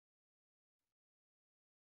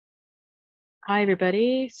Hi,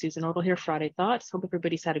 everybody. Susan Odell here, Friday Thoughts. Hope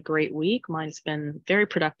everybody's had a great week. Mine's been very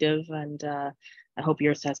productive, and I hope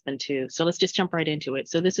yours has been too. So let's just jump right into it.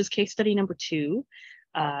 So this is case study number 2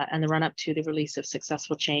 and the run up to the release of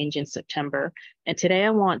Successful Change in September. And today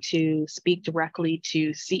I want to speak directly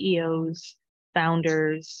to CEOs,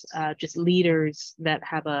 founders, just leaders that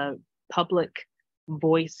have a public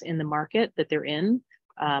voice in the market that they're in.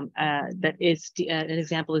 That is an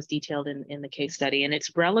example is detailed in the case study, and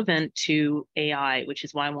it's relevant to AI, which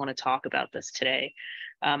is why I want to talk about this today.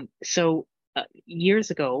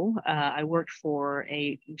 Years ago, I worked for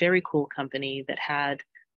a very cool company that had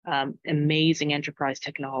amazing enterprise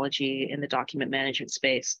technology in the document management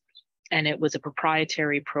space. And it was a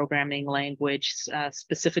proprietary programming language,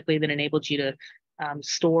 specifically that enabled you to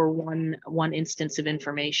store one instance of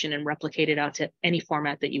information and replicate it out to any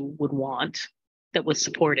format that you would want that was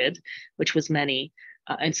supported, which was many.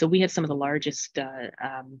 And so we had some of the largest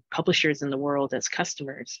publishers in the world as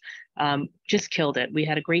customers. Just killed it. We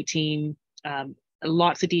had a great team,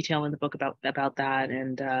 lots of detail in the book about that.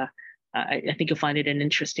 And I think you'll find it an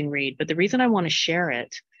interesting read. But the reason I want to share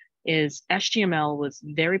it is HTML was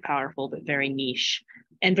very powerful, but very niche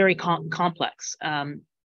and very complex. And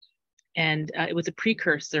it was a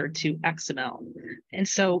precursor to XML. And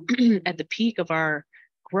so at the peak of our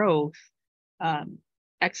growth,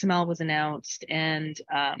 XML was announced, and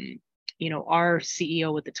our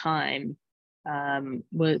CEO at the time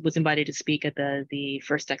was invited to speak at the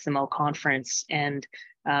first XML conference, and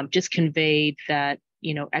just conveyed that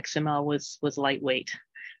XML was lightweight,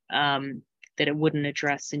 that it wouldn't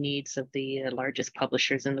address the needs of the largest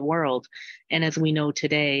publishers in the world. And as we know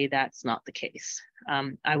today, that's not the case.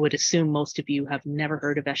 I would assume most of you have never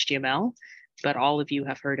heard of HTML, but all of you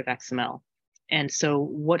have heard of XML. And so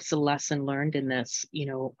what's the lesson learned in this?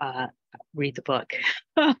 Read the book.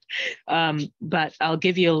 But I'll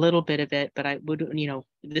give you a little bit of it, but I would,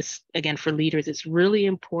 this, again, for leaders, it's really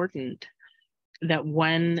important that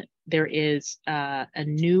when there is a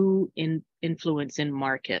new influence in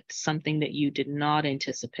market, something that you did not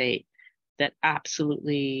anticipate, that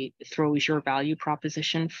absolutely throws your value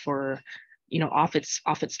proposition for, off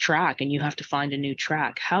its track, and you have to find a new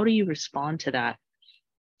track. How do you respond to that?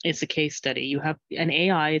 It's a case study. You have an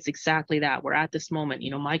AI is exactly that. We're at this moment,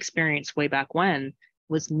 my experience way back when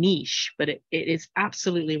was niche, but it is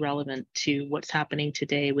absolutely relevant to what's happening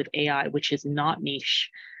today with AI, which is not niche.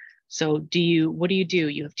 So what do?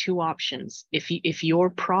 You have two options. If your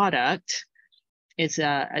product is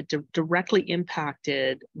directly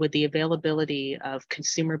impacted with the availability of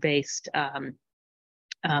consumer-based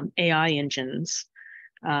AI engines,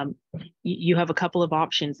 you have a couple of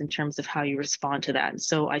options in terms of how you respond to that. And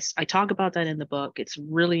so I talk about that in the book. It's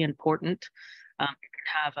really important. It can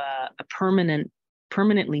have a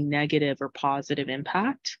permanently negative or positive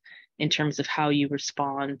impact in terms of how you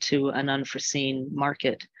respond to an unforeseen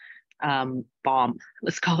market bomb.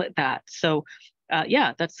 Let's call it that. So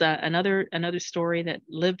that's another story, that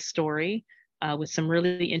lived story with some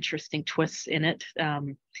really interesting twists in it.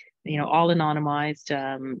 All anonymized,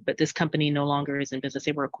 but this company no longer is in business.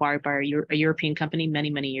 They were acquired by a European company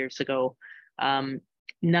many years ago.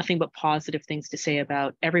 Nothing but positive things to say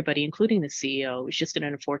about everybody, including the CEO. It was just an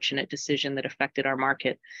unfortunate decision that affected our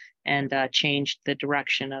market and changed the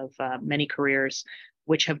direction of many careers,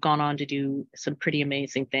 which have gone on to do some pretty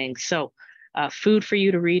amazing things. So food for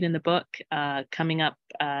you to read in the book, coming up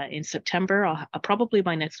in September. I'll probably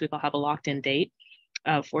by next week, I'll have a locked in date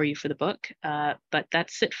for you for the book. But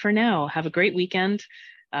that's it for now. Have a great weekend.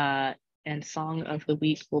 And Song of the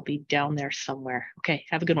Week will be down there somewhere. Okay,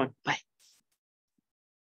 have a good one. Bye.